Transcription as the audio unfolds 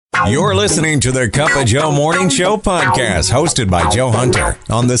You're listening to the Cup of Joe Morning Show podcast, hosted by Joe Hunter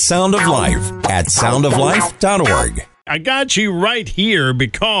on The Sound of Life at soundoflife.org. I got you right here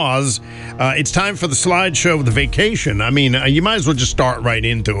because it's time for the slideshow of the vacation. I mean, you might as well just start right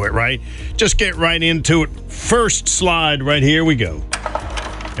into it, right? Just get right into it. First slide right here we go.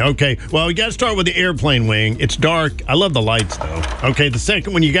 Okay, well, we got to start with the airplane wing. It's dark. I love the lights, though. Okay, the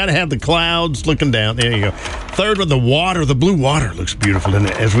second one, you got to have the clouds looking down. There you go. Third one, the water. The blue water looks beautiful, doesn't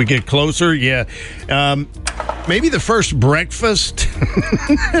it? As we get closer, yeah. Maybe the first breakfast. The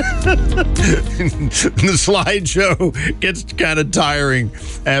slideshow gets kind of tiring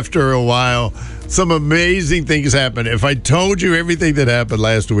after a while. Some amazing things happen. If I told you everything that happened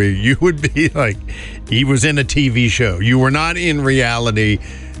last week, you would be like, he was in a TV show. You were not in reality.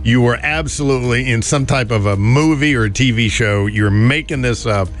 You were absolutely in some type of a movie or a TV show. You're making this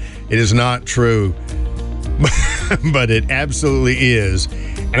up. It is not true. But it absolutely is.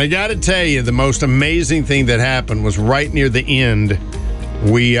 And I got to tell you, the most amazing thing that happened was right near the end.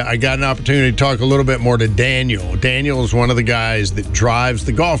 I got an opportunity to talk a little bit more to Daniel. Daniel is one of the guys that drives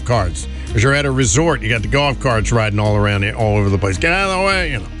the golf carts. Because you're at a resort, you got the golf carts riding all around it, all over the place. Get out of the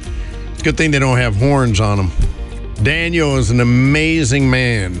way, you know. It's a good thing they don't have horns on them. Daniel is an amazing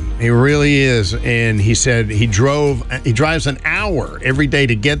man. He really is. And he said he drives an hour every day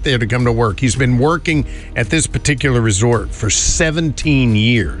to get there to come to work. He's been working at this particular resort for 17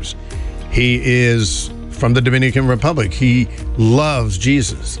 years. He is from the Dominican Republic. He loves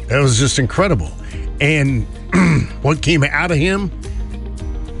Jesus. That was just incredible. And what came out of him,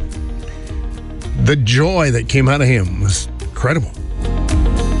 the joy that came out of him was incredible.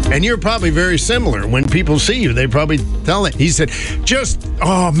 And you're probably very similar. When people see you, they probably tell it. He said,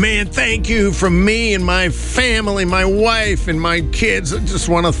 oh man, thank you from me and my family, my wife and my kids. I just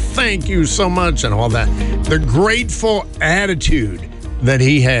want to thank you so much and all that. The grateful attitude that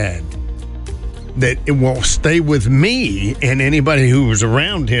he had, that it will stay with me and anybody who was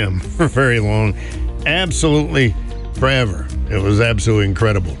around him for very long, absolutely forever. It was absolutely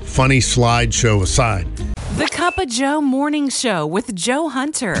incredible. Funny slideshow aside. The Cup of Joe Morning Show with Joe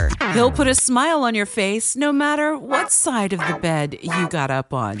Hunter. He'll put a smile on your face no matter what side of the bed you got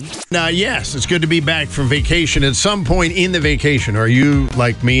up on. Now, yes, it's good to be back from vacation. At some point in the vacation, are you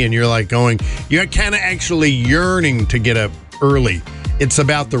like me and you're kind of actually yearning to get up early? It's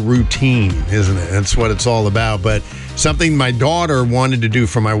about the routine, isn't it? That's what it's all about. But something my daughter wanted to do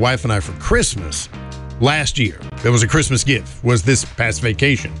for my wife and I for Christmas last year, it was a Christmas gift, was this past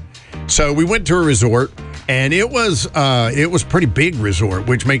vacation. So we went to a resort, and it was pretty big resort,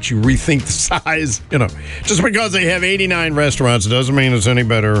 which makes you rethink the size. You know, just because they have 89 restaurants, it doesn't mean it's any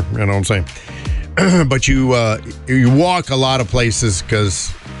better. You know what I'm saying? But you walk a lot of places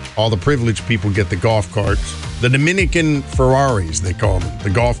because all the privileged people get the golf carts, the Dominican Ferraris, they call them, the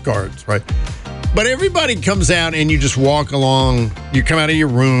golf carts, right? But everybody comes out, and you just walk along. You come out of your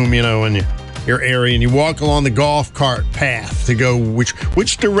room, you know, and your area, and you walk along the golf cart path to go,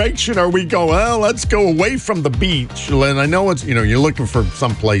 which direction are we going? Well, let's go away from the beach. And I know it's, you know, you're looking for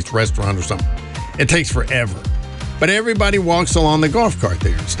some place, restaurant or something. It takes forever. But everybody walks along the golf cart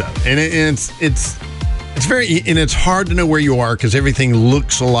there and stuff. And it's very, and it's hard to know where you are because everything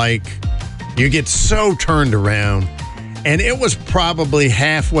looks alike. You get so turned around. And it was probably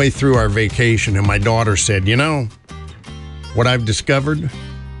halfway through our vacation, and my daughter said, you know, what I've discovered?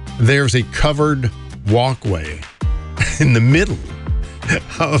 There's a covered walkway in the middle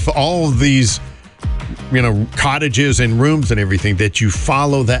of all of these, you know, cottages and rooms and everything, that you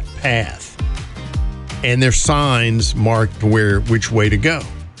follow that path. And there's signs marked which way to go.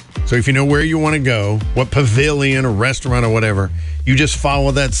 So if you know where you want to go, what pavilion or restaurant or whatever, you just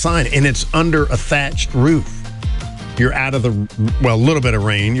follow that sign. And it's under a thatched roof. You're out of a little bit of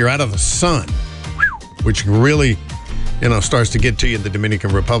rain. You're out of the sun, which really, you know, starts to get to you in the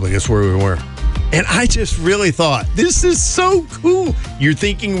Dominican Republic. That's where we were. And I just really thought, this is so cool. You're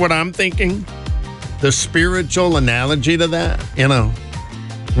thinking what I'm thinking? The spiritual analogy to that, you know.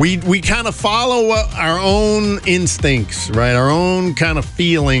 We kind of follow our own instincts, right? Our own kind of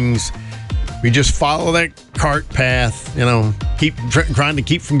feelings. We just follow that cart path, you know, trying to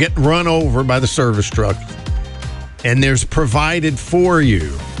keep from getting run over by the service truck. And there's provided for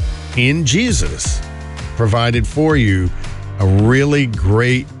you in Jesus, provided for you a really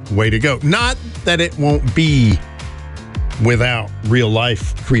great way to go. Not that it won't be without real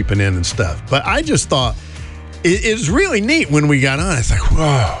life creeping in and stuff, but I just thought it was really neat when we got on. It's like,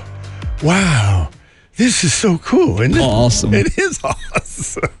 whoa, wow, this is so cool, isn't it? Awesome. It is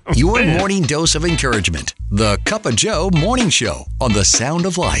awesome. Your morning dose of encouragement. The Cup of Joe Morning Show on The Sound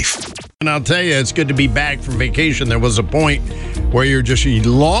of Life. And I'll tell you, it's good to be back from vacation. There was a point where you're just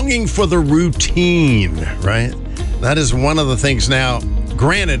longing for the routine, right? That is one of the things. Now,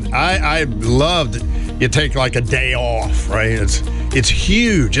 granted, I loved you take like a day off, right? It's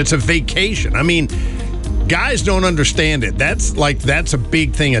huge. It's a vacation. I mean, guys don't understand it. That's a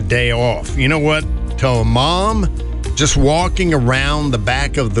big thing, a day off. You know what? To a mom, just walking around the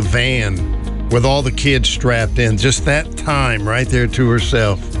back of the van with all the kids strapped in, just that time right there to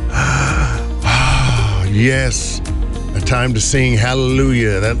herself. Yes, a time to sing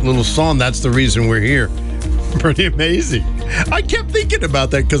hallelujah, that little song. That's the reason we're here. Pretty amazing. I kept thinking about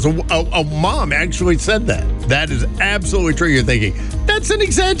that because a mom actually said that. That is absolutely true. You're thinking, that's an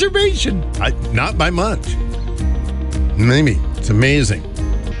exaggeration. Not by much. Maybe. It's amazing.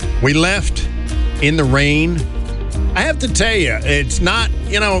 We left in the rain. I have to tell you, it's not,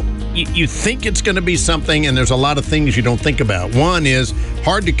 you think it's going to be something, and there's a lot of things you don't think about. One is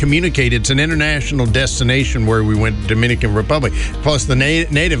hard to communicate. It's an international destination wwhere we went to Dominican Republic. Plus, the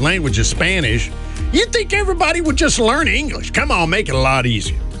native language is Spanish. You'd think everybody would just learn English. Come on, make it a lot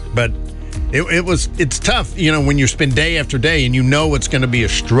easier. But it's tough, when you spend day after day and you know it's going to be a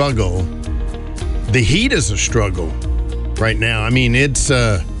struggle. The heat is a struggle right now. I mean, it's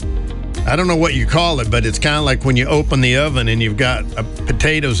I don't know what you call it, but it's kind of like when you open the oven and you've got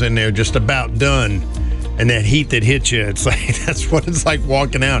potatoes in there just about done, and that heat that hits you, it's like that's what it's like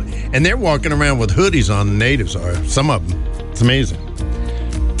walking out. And they're walking around with hoodies on, the natives are, some of them. It's amazing.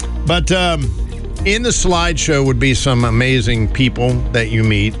 But in the slideshow would be some amazing people that you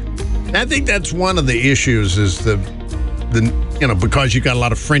meet. And I think that's one of the issues is the because you've got a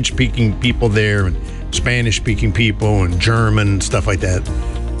lot of French-speaking people there and Spanish-speaking people and German and stuff like that,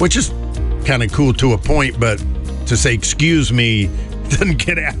 which is kind of cool to a point, but to say excuse me doesn't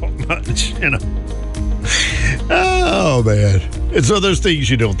get out much, Oh, man. And so there's things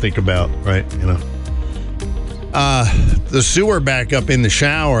you don't think about, right? The sewer backup in the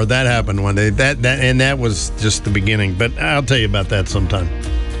shower, that happened one day. That was just the beginning, but I'll tell you about that sometime,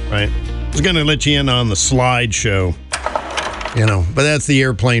 right? I was going to let you in on the slideshow. But that's the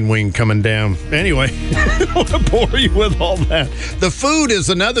airplane wing coming down. Anyway, I don't want to bore you with all that. The food is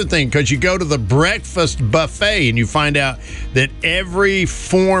another thing, because you go to the breakfast buffet and you find out that every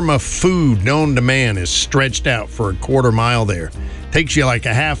form of food known to man is stretched out for a quarter mile there. Takes you like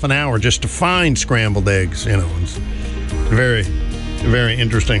a half an hour just to find scrambled eggs. It's very, very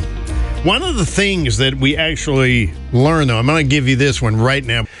interesting. One of the things that we actually learned, though, I'm going to give you this one right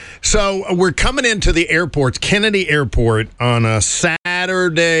now. So we're coming into the airport, Kennedy Airport, on a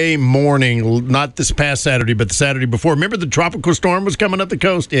Saturday morning, not this past Saturday, but the Saturday before. Remember the tropical storm was coming up the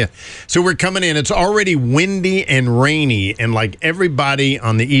coast? Yeah. So we're coming in. It's already windy and rainy, and like everybody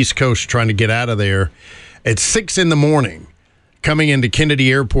on the East Coast trying to get out of there. It's 6 a.m. coming into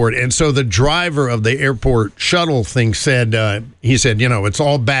Kennedy Airport. And so the driver of the airport shuttle thing said, it's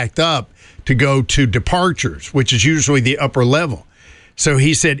all backed up to go to departures, which is usually the upper level. So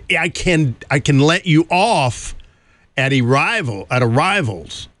he said, I can let you off at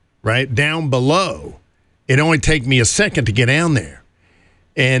arrivals, right, down below. It only take me a second to get down there.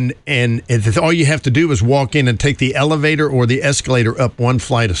 And all you have to do is walk in and take the elevator or the escalator up one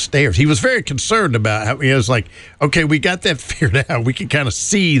flight of stairs. He was very concerned about how he was like, okay, we got that figured out. We can kind of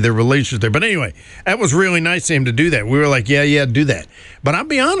see the relations there. But anyway, that was really nice of him to do that. We were like, yeah, do that. But I'll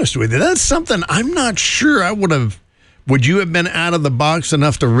be honest with you, that's something I'm not sure I would have. Would you have been out of the box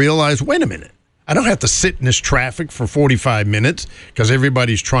enough to realize, wait a minute, I don't have to sit in this traffic for 45 minutes because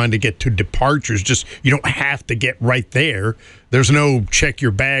everybody's trying to get to departures. You don't have to get right there. There's no check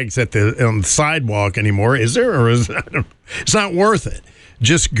your bags on the sidewalk anymore, is there? Or is it's not worth it.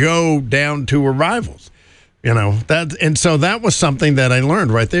 Just go down to arrivals. And so that was something that I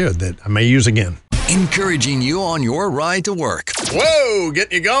learned right there that I may use again. Encouraging you on your ride to work. Whoa,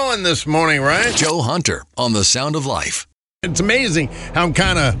 getting you going this morning, right? Joe Hunter on The Sound of Life. It's amazing how I'm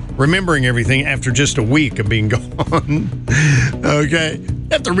kind of remembering everything after just a week of being gone. Okay.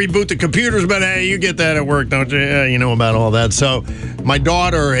 Have to reboot the computers, but hey, you get that at work, don't you? Yeah, you know about all that. So my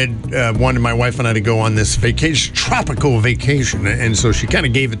daughter had wanted my wife and I to go on this vacation, tropical vacation. And so she kind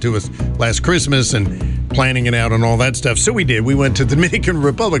of gave it to us last Christmas and planning it out and all that stuff. So we did. We went to the Dominican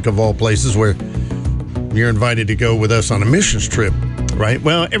Republic, of all places, where you're invited to go with us on a missions trip. Right?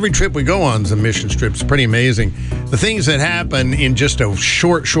 Well, every trip we go on is a mission trip. It's pretty amazing. The things that happen in just a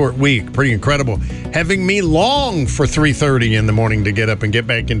short week, pretty incredible. Having me long for 3:30 in the morning to get up and get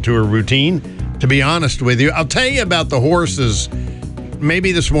back into a routine, to be honest with you. I'll tell you about the horses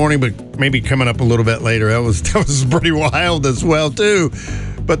maybe this morning, but maybe coming up a little bit later. That was pretty wild as well, too.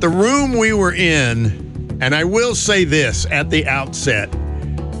 But the room we were in, and I will say this at the outset,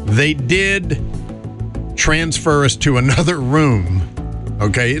 they did transfer us to another room.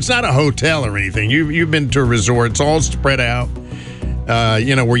 Okay, it's not a hotel or anything. You've been to a resort. It's all spread out.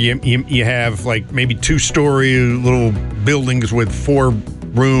 Where you have like maybe 2-story little buildings with 4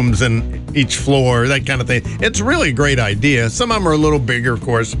 rooms in each floor, that kind of thing. It's really a great idea. Some of them are a little bigger, of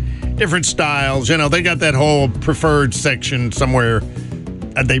course, different styles. They got that whole preferred section somewhere.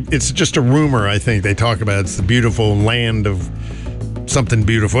 It's just a rumor, I think they talk about. It's the beautiful land of something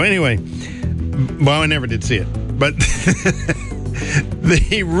beautiful. Anyway, well, I never did see it, but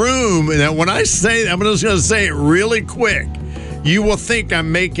the room. Now, when I say, I'm just going to say it really quick. You will think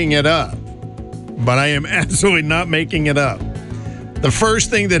I'm making it up, but I am absolutely not making it up. The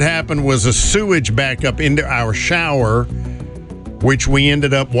first thing that happened was a sewage backup into our shower, which we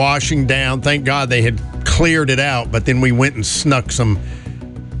ended up washing down. Thank God they had cleared it out, but then we went and snuck some,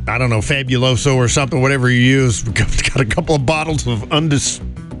 I don't know, Fabuloso or something, whatever you use. We got a couple of bottles of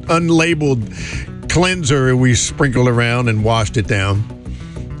unlabeled cleanser we sprinkled around and washed it down.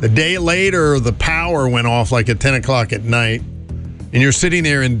 The day later, the power went off like at 10 o'clock at night. And you're sitting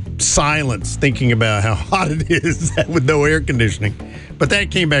there in silence thinking about how hot it is with no air conditioning. But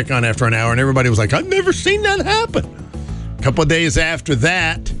that came back on after an hour, and everybody was like, I've never seen that happen. A couple of days after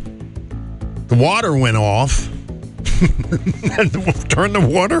that, the water went off. Turn the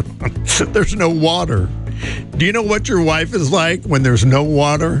water on. There's no water. Do you know what your wife is like when there's no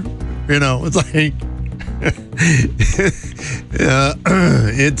water? It's like...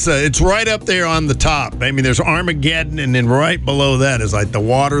 it's right up there on the top. I mean, there's Armageddon, and then right below that is like the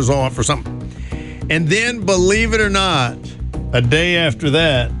water's off or something. And then, believe it or not, a day after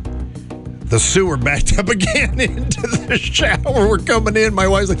that, the sewer backed up again into the shower. We're coming in. My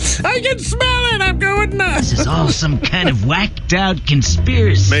wife's like, I can smell it. I'm going nuts. This is all some kind of whacked out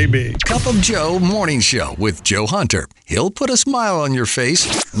conspiracy. Maybe. Cup of Joe Morning Show with Joe Hunter. He'll put a smile on your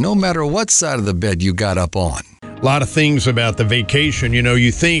face no matter what side of the bed you got up on. A lot of things about the vacation.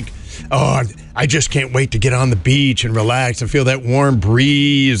 You think, oh, I just can't wait to get on the beach and relax and feel that warm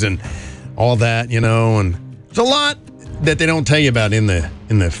breeze and all that, and there's a lot that they don't tell you about in the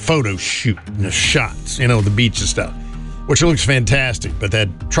photo shoot, in the shots, the beach and stuff, which looks fantastic. But that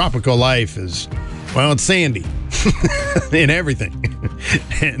tropical life is, well, it's sandy and everything,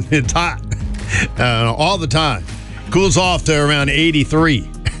 and it's hot all the time. Cools off to around 83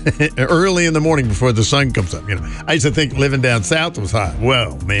 early in the morning before the sun comes up. I used to think living down south was hot.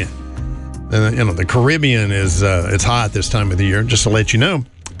 Well, man, the Caribbean is it's hot this time of the year. Just to let you know,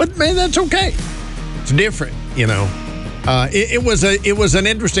 but man, that's okay. It's different, It was an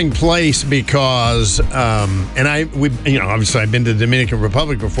interesting place because, obviously I've been to the Dominican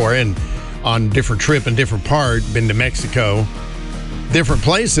Republic before and on different trip and different part, been to Mexico, different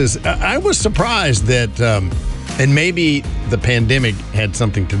places. I was surprised that, and maybe the pandemic had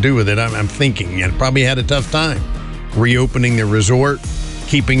something to do with it. I'm thinking, and probably had a tough time reopening the resort,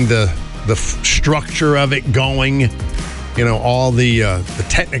 keeping the structure of it going. All the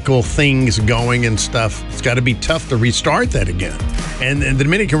technical things going and stuff. It's got to be tough to restart that again. And the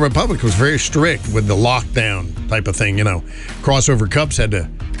Dominican Republic was very strict with the lockdown type of thing. Crossover Cups had to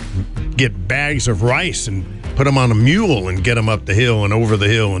get bags of rice and put them on a mule and get them up the hill and over the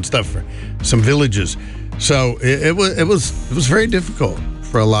hill and stuff for some villages. So it was very difficult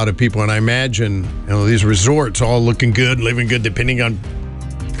for a lot of people. And I imagine these resorts all looking good, living good, depending on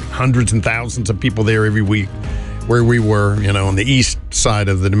hundreds and thousands of people there every week. Where we were, on the east side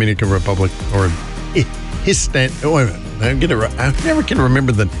of the Dominican Republic, or Hispan. Oh, wait a minute. I never can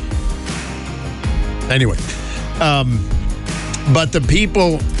remember the. Anyway, but the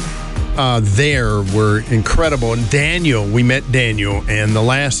people there were incredible. And Daniel, we met Daniel, and the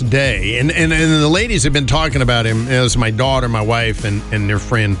last day, and the ladies have been talking about him. It was my daughter, my wife, and their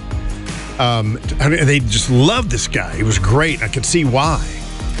friend. They just loved this guy. He was great. I could see why,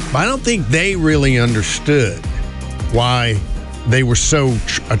 but I don't think they really understood why they were so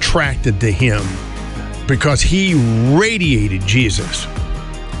attracted to him, because he radiated Jesus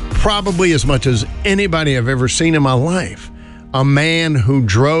probably as much as anybody I've ever seen in my life. A man who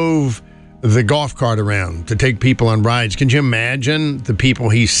drove the golf cart around to take people on rides. Can you imagine the people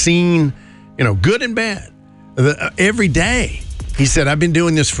he's seen, good and bad, every day? He said, I've been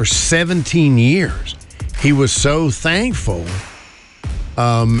doing this for 17 years. He was so thankful.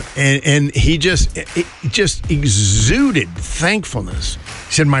 And he just exuded thankfulness.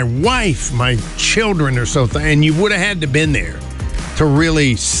 He said, my wife, my children are so thankful. And you would have had to been there to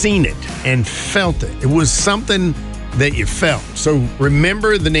really seen it and felt it. It was something that you felt. So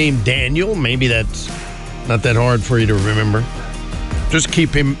remember the name Daniel. Maybe that's not that hard for you to remember. Just keep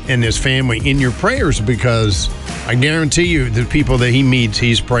him and his family in your prayers, because I guarantee you the people that he meets,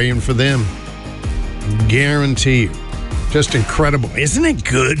 he's praying for them. Guarantee you. Just incredible. Isn't it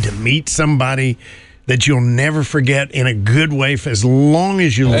good to meet somebody that you'll never forget in a good way for as long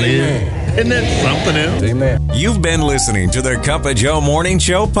as you live? Isn't that something else? Amen. You've been listening to the Cup of Joe Morning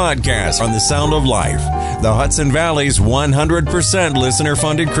Show podcast on the Sound of Life, the Hudson Valley's 100%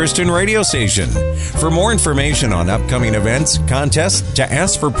 listener-funded Christian radio station. For more information on upcoming events, contests, to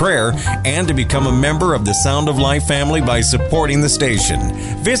ask for prayer, and to become a member of the Sound of Life family by supporting the station,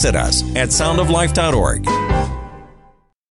 visit us at soundoflife.org.